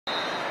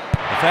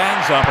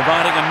Fans are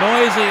providing a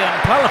noisy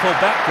and colourful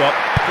backdrop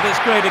for this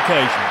great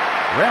occasion.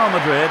 Real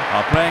Madrid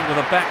are playing with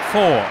a back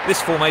four.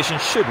 This formation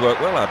should work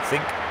well, I'd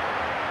think.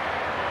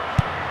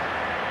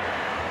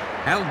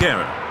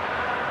 Alguera.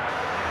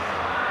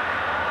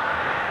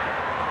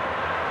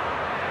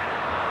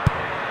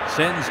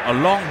 Sends a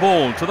long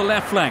ball to the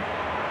left flank.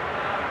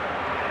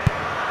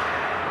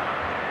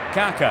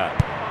 Kaka.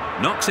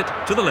 Knocks it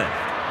to the left.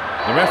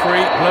 The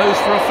referee blows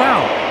for a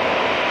foul.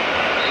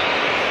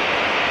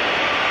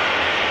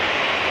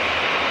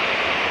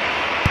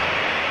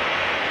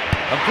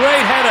 A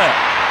great header.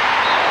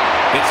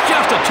 It's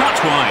just a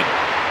touch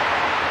wide.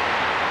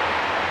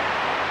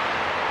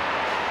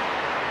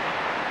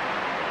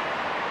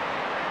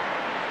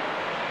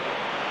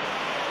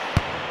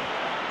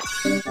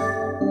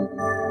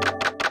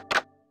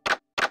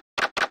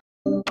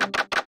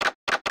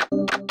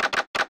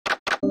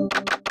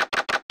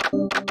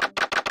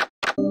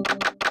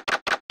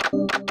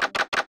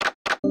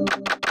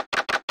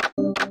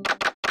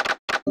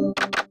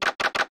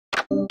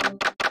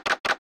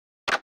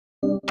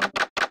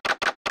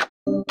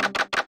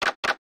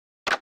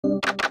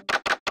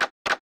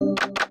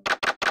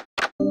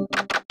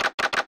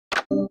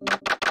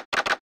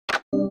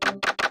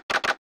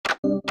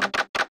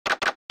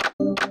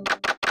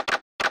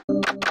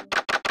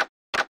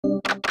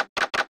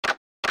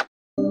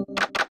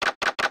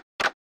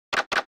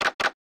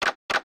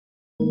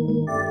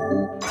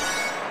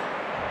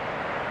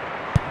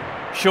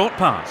 Short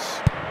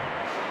pass.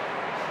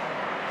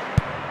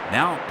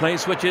 Now play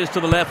switches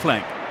to the left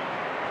flank.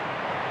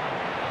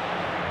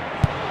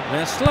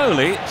 They're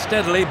slowly,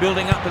 steadily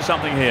building up to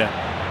something here.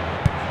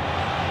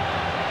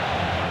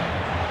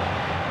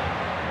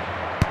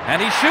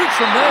 And he shoots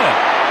from there.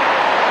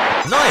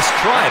 Nice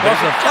try, but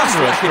That's a just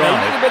thunderous lacking a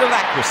drive. little bit of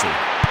accuracy.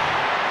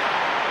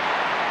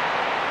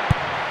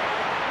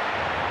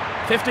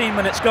 15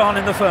 minutes gone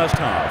in the first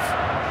half.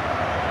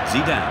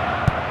 Zidane.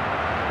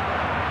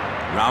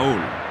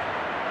 Raul.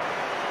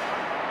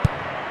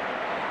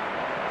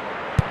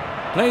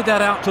 Played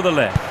that out to the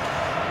left.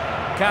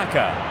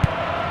 Kaka.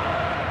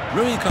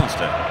 Rui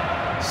Costa.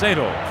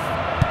 Seedorf.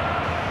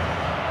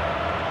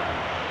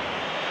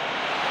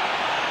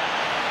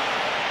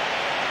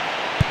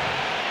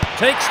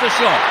 Takes the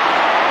shot.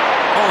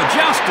 Oh,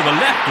 just to the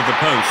left of the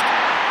post.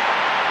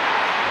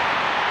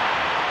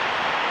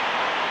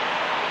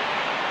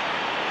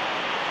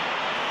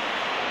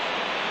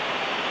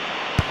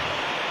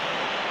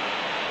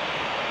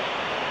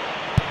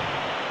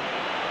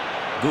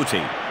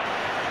 Guti.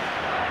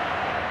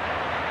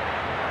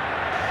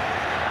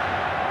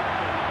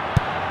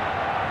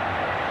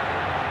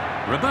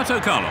 Roberto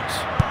Carlos.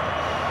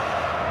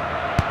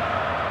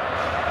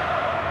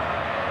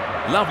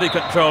 Lovely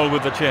control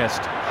with the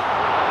chest.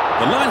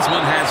 The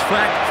linesman has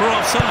flagged for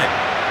offside.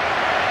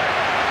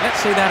 Let's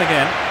see that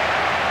again.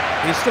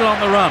 He's still on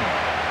the run.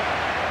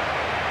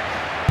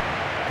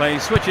 Play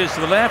switches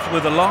to the left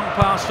with a long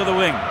pass to the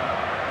wing.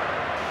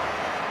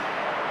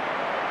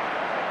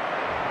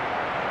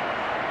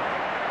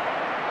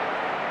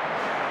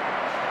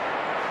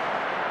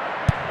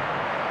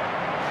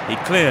 He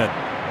cleared.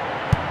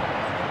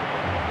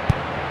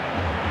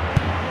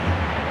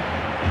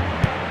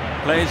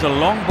 Plays a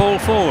long ball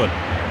forward.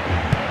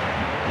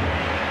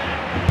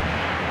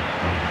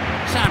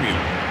 Samuel.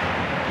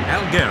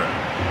 Alguera.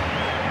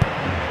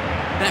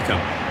 Beckham.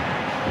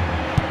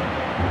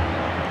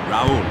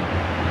 Raul.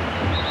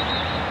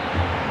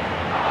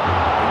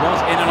 He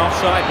was in an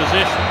offside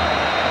position.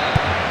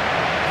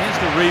 Here's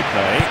the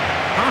replay.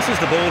 Passes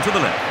the ball to the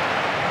left.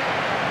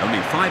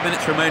 Only 5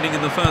 minutes remaining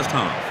in the first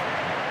half.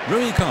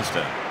 Rui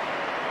Costa.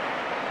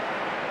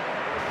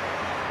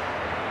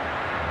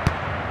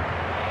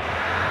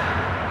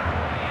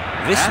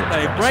 And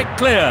they break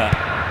clear.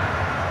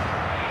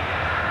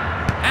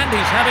 And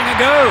he's having a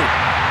go.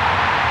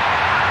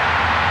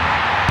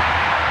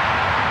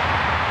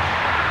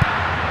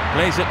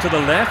 Plays it to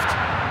the left.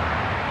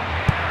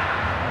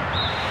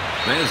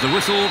 There's the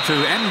whistle to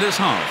end this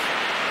half.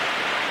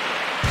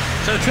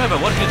 So, Trevor,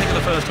 what did you think of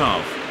the first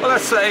half? Well,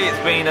 I'd say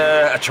it's been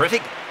a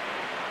terrific.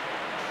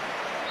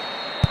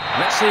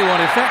 Let's see what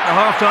effect the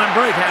half-time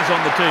break has on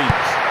the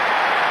teams.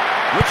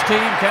 Which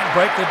team can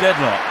break the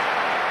deadlock?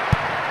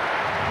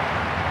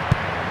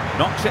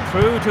 Knocks it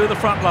through to the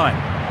front line.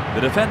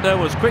 The defender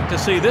was quick to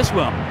see this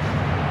one.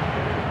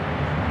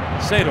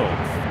 Seedorf.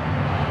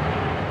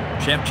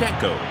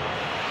 Shevchenko.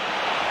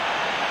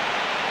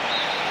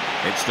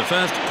 It's the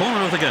first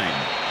corner of the game.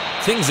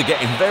 Things are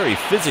getting very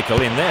physical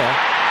in there.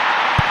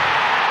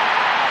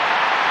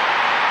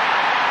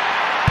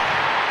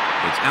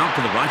 It's out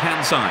to the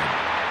right-hand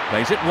side.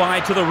 Plays it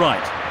wide to the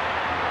right.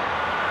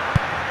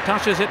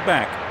 Touches it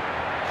back.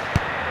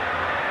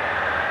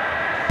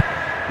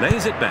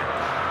 Lays it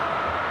back.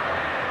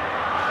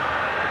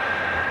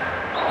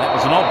 That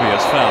was an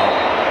obvious foul.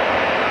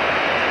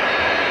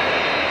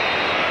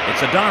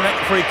 It's a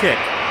direct free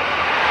kick.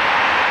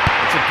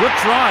 It's a good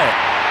try.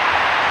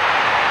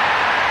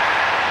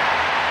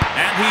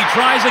 And he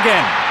tries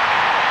again.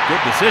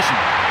 Good decision.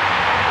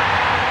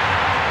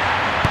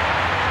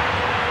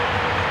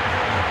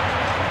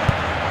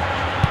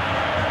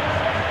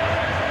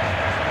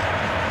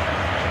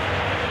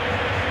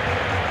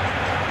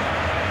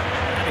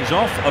 He's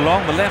off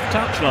along the left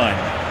touchline.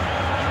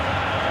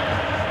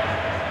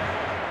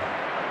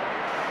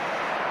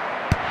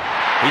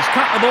 He's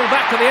cut the ball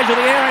back to the edge of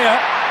the area.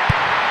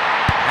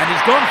 And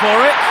he's gone for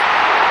it.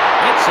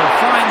 It's a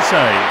fine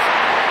save.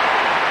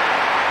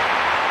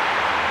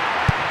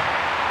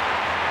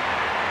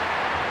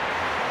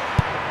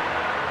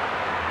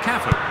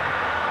 Cafu.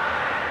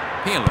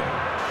 Pirlo.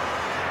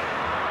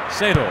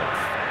 Seedorf.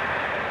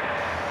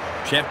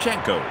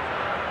 Shevchenko.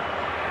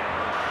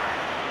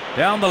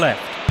 Down the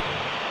left.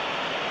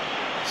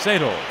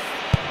 Seedorf.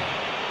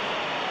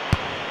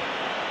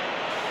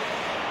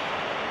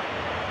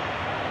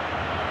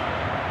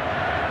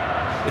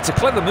 It's a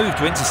clever move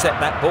to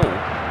intercept that ball.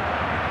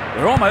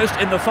 We're almost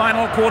in the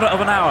final quarter of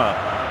an hour.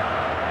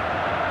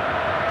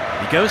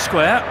 He goes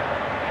square.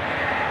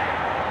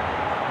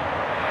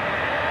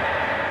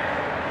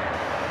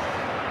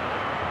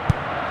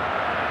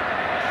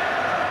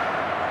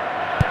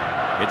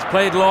 It's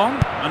played long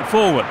and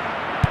forward,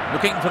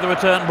 looking for the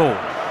return ball.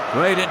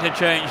 Great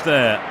interchange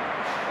there.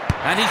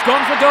 And he's gone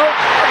for goal.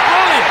 A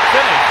brilliant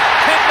finish.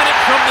 10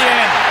 minutes from the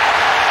end.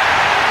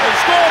 They've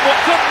scored what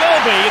could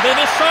well be the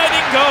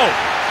deciding goal.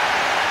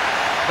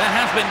 That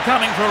has been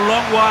coming for a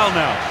long while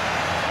now.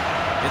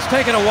 It's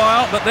taken a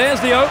while, but there's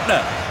the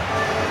opener.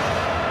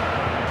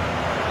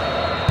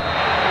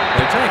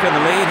 They've taken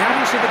the lead. How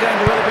do you see the game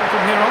developing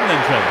from here on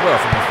then, Trevor?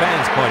 Well, from the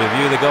fans' point of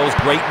view, the goal's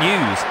great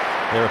news.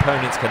 Their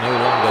opponents can no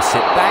longer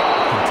sit back,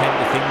 content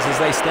with things as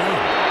they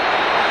stand.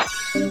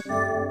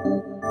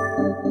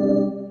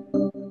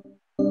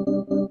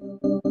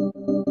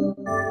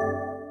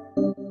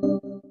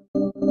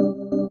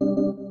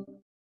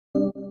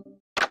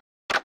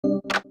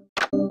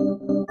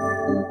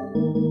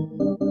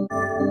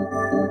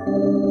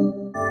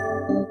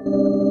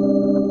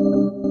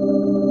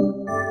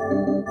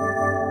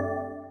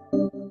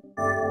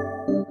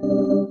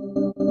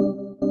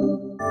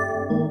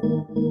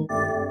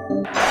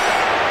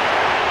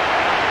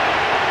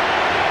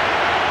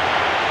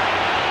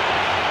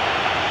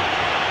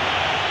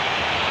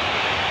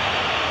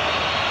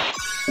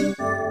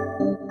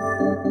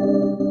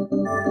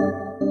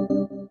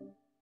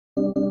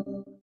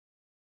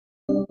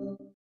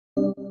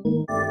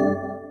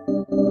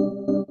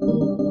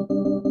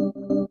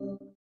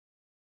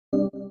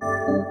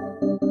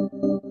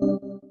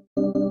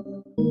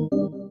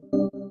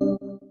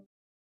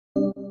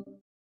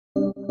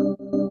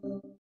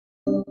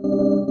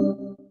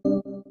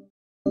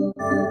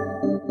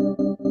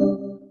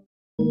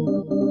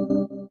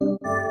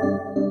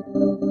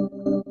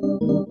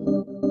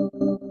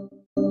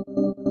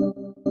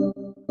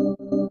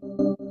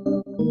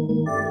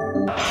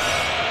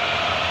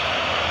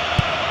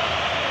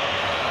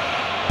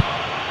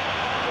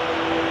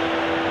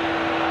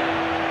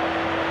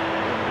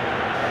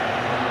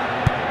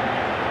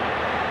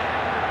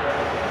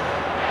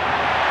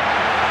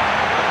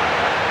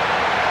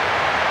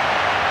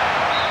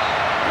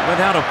 Went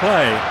out of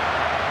play.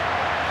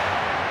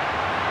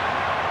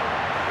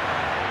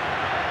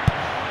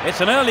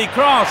 It's an early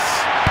cross.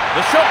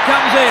 The shot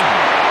comes in.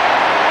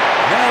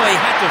 No, he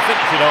had to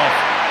finish it off.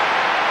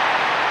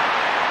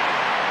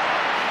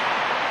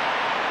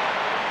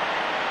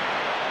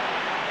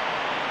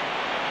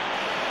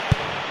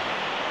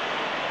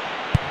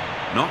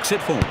 Knocks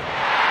it forward.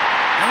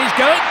 And he's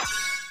going.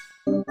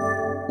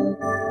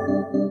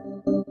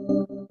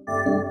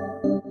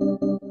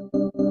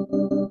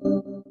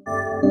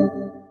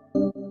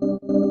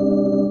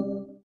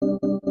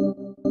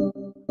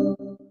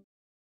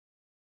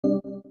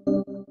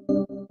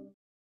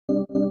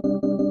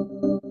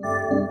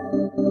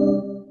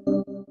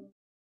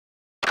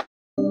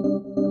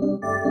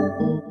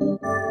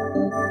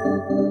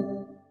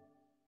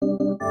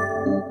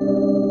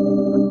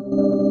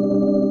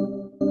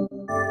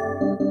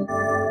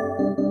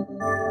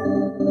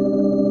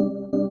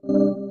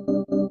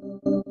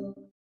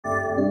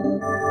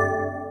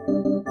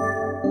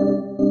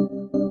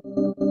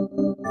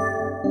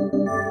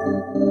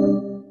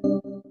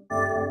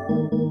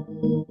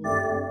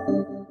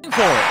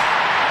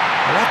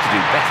 They'll have to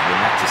do better than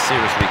that to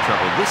seriously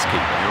trouble this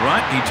keeper. You're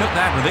right, he took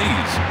that with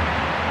ease.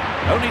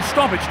 Only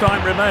stoppage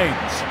time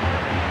remains.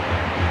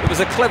 It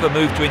was a clever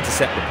move to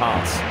intercept the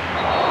pass.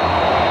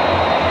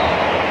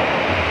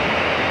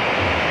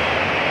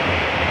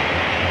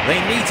 They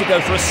need to go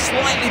for a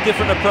slightly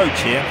different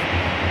approach here.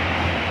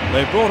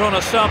 They've brought on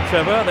a sub,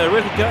 Trevor. They're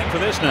really going for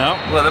this now.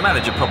 Well, the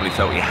manager probably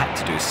felt he had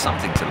to do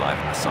something to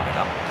liven the side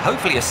up.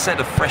 Hopefully a set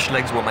of fresh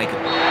legs will make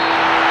it.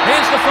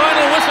 Here's the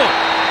final whistle.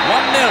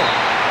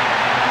 1-0.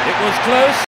 It was close.